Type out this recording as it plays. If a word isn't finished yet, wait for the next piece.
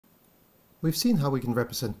We've seen how we can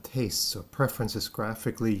represent tastes or preferences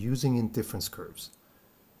graphically using indifference curves.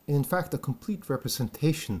 And in fact, a complete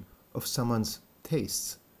representation of someone's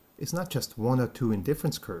tastes is not just one or two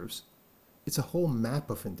indifference curves, it's a whole map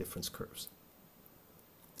of indifference curves.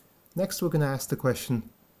 Next, we're going to ask the question,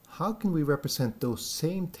 how can we represent those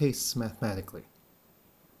same tastes mathematically?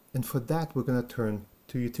 And for that, we're going to turn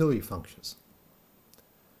to utility functions.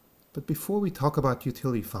 But before we talk about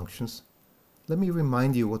utility functions, let me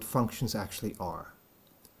remind you what functions actually are.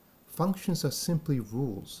 Functions are simply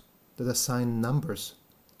rules that assign numbers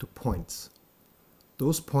to points.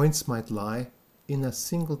 Those points might lie in a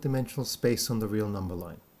single-dimensional space on the real number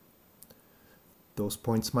line. Those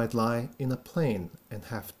points might lie in a plane and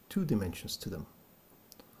have two dimensions to them.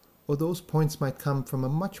 Or those points might come from a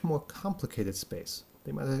much more complicated space.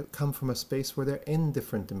 They might come from a space where there are n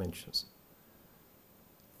different dimensions.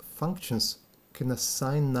 Functions can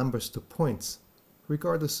assign numbers to points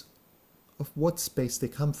regardless of what space they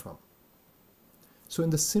come from. So in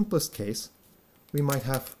the simplest case, we might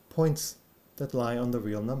have points that lie on the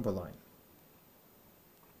real number line.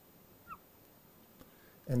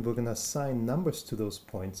 And we're going to assign numbers to those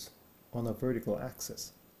points on a vertical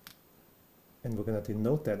axis. And we're going to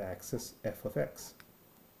denote that axis f of x.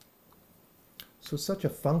 So such a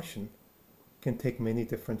function can take many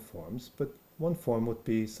different forms, but one form would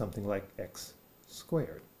be something like x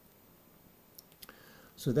squared.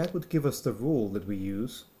 So that would give us the rule that we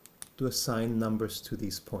use to assign numbers to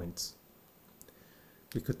these points.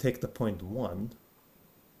 We could take the point 1,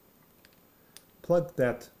 plug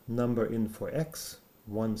that number in for x.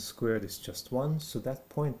 1 squared is just 1, so that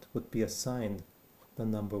point would be assigned the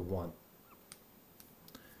number 1.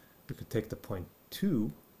 We could take the point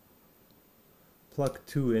 2, plug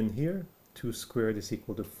 2 in here. 2 squared is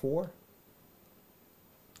equal to 4.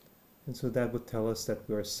 And so that would tell us that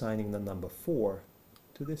we're assigning the number 4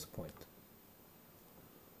 to this point.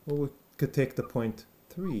 Or we could take the point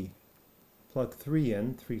 3, plug 3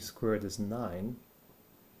 in. 3 squared is 9.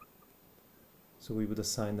 So we would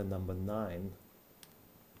assign the number 9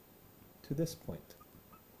 to this point.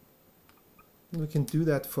 And we can do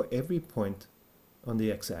that for every point on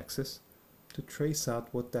the x-axis to trace out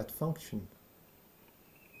what that function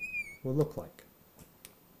will look like.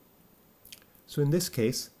 So in this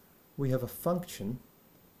case, we have a function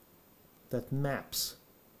that maps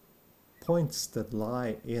points that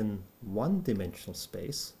lie in one-dimensional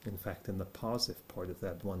space, in fact in the positive part of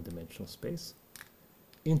that one-dimensional space,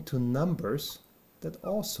 into numbers that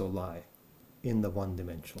also lie in the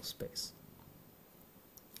one-dimensional space.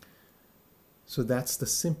 So that's the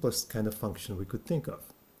simplest kind of function we could think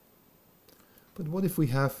of. But what if we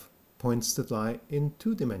have points that lie in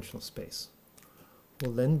two-dimensional space?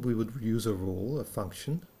 Well, then we would use a rule, a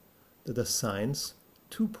function, that assigns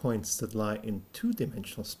 2 points that lie in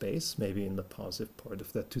two-dimensional space, maybe in the positive part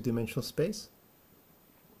of that two-dimensional space,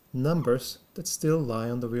 numbers that still lie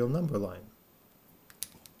on the real number line.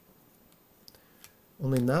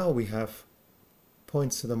 Only now we have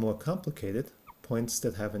points that are more complicated, points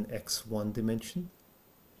that have an x1 dimension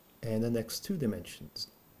and an x2 dimensions.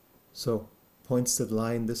 So points that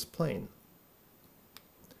lie in this plane.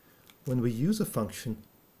 When we use a function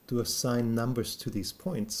to assign numbers to these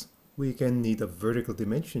points, we again need a vertical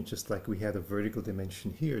dimension, just like we had a vertical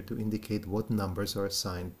dimension here to indicate what numbers are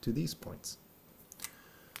assigned to these points.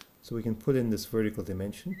 So we can put in this vertical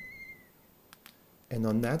dimension, and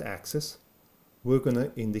on that axis we're going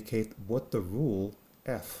to indicate what the rule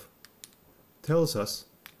f tells us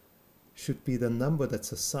should be the number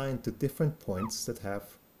that's assigned to different points that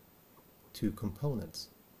have two components.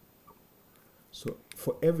 So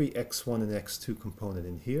for every x1 and x2 component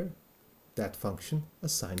in here, that function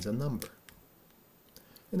assigns a number.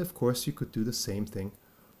 And of course you could do the same thing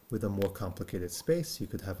with a more complicated space. You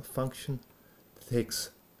could have a function that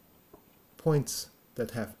takes points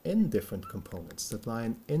that have n different components, that lie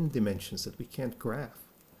in n dimensions that we can't graph,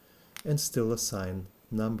 and still assign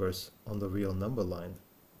numbers on the real number line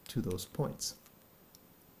to those points.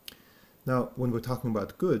 Now, when we're talking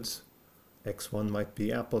about goods, x1 might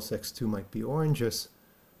be apples, x2 might be oranges,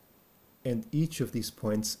 and each of these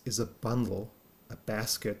points is a bundle, a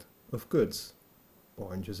basket of goods,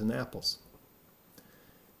 oranges and apples.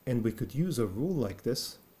 And we could use a rule like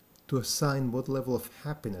this to assign what level of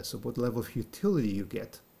happiness or what level of utility you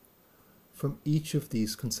get from each of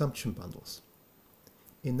these consumption bundles.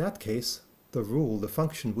 In that case, the rule, the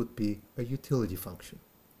function, would be a utility function.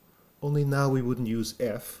 Only now we wouldn't use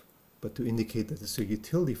f, but to indicate that it's a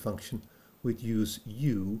utility function, we'd use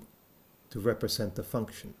u to represent the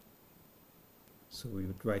function. So we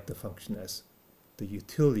would write the function as the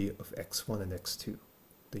utility of x1 and x2,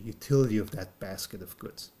 the utility of that basket of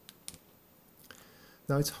goods.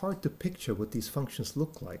 Now it's hard to picture what these functions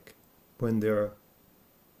look like when they're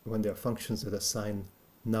functions that assign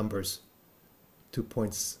numbers to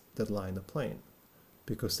points that lie in the plane,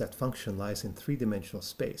 because that function lies in three-dimensional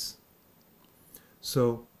space.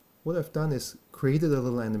 So what I've done is created a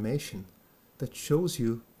little animation that shows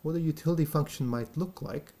you what a utility function might look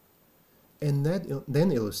like, and that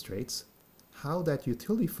then illustrates how that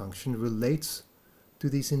utility function relates to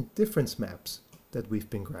these indifference maps that we've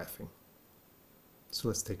been graphing. So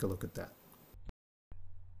let's take a look at that.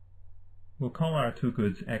 We'll call our two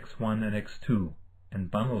goods x1 and x2, and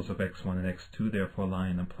bundles of x1 and x2 therefore lie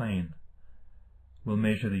in a plane. We'll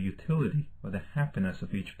measure the utility, or the happiness,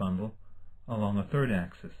 of each bundle along a third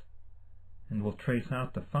axis, and we'll trace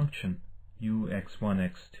out the function u x1,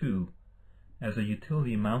 x2 as a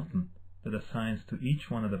utility mountain that assigns to each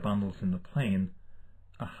one of the bundles in the plane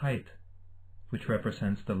a height which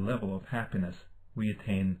represents the level of happiness we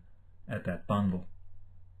attain at that bundle.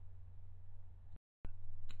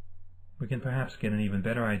 We can perhaps get an even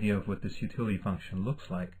better idea of what this utility function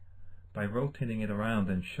looks like by rotating it around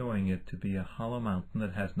and showing it to be a hollow mountain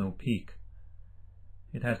that has no peak.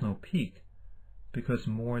 It has no peak because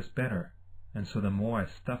more is better, and so the more I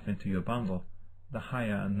stuff into your bundle, the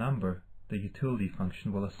higher a number the utility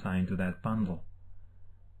function will assign to that bundle.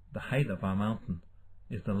 The height of our mountain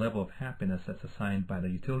is the level of happiness that's assigned by the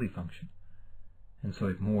utility function, and so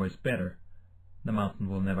if more is better, the mountain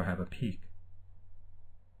will never have a peak.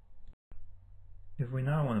 If we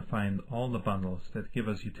now want to find all the bundles that give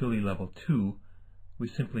us utility level 2, we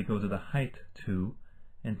simply go to the height 2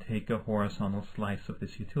 and take a horizontal slice of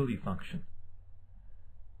this utility function.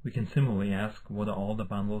 We can similarly ask what are all the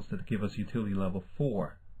bundles that give us utility level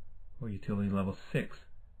 4 or utility level 6,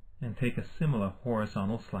 and take a similar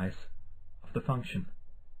horizontal slice of the function.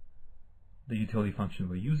 The utility function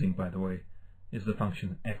we're using, by the way, is the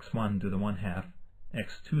function x1 to the 1/2,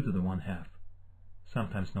 x2 to the 1/2,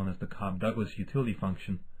 sometimes known as the Cobb-Douglas utility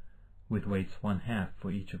function, with weights 1/2 for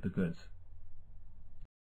each of the goods.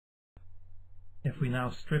 If we now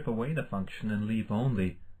strip away the function and leave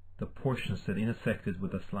only the portions that intersected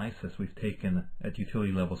with the slices we've taken at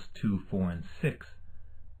utility levels 2, 4, and 6,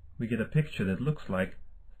 we get a picture that looks like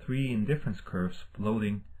three indifference curves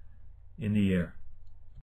floating in the air.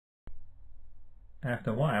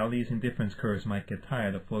 After a while, these indifference curves might get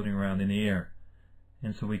tired of floating around in the air,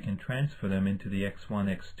 and so we can transfer them into the x1,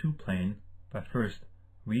 x2 plane by first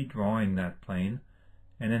redrawing that plane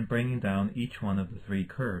and then bringing down each one of the three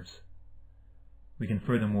curves. We can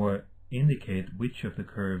furthermore indicate which of the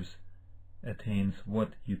curves attains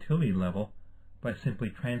what utility level by simply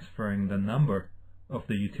transferring the number of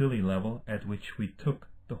the utility level at which we took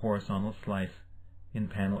the horizontal slice in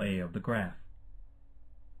panel A of the graph.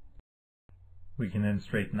 We can then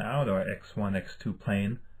straighten out our x1, x2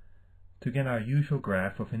 plane to get our usual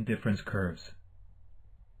graph of indifference curves.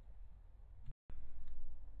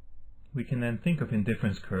 We can then think of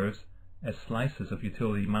indifference curves as slices of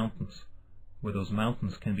utility mountains, where those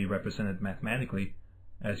mountains can be represented mathematically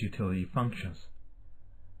as utility functions.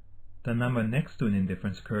 The number next to an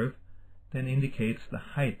indifference curve then indicates the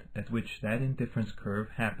height at which that indifference curve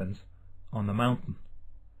happens on the mountain.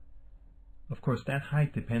 Of course, that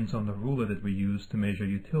height depends on the ruler that we use to measure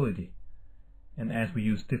utility, and as we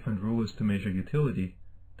use different rulers to measure utility,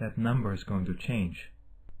 that number is going to change.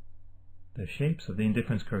 The shapes of the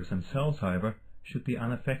indifference curves themselves, however, should be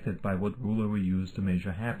unaffected by what ruler we use to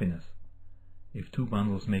measure happiness. If two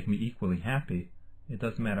bundles make me equally happy, it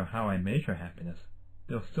doesn't matter how I measure happiness,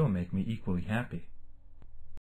 they'll still make me equally happy.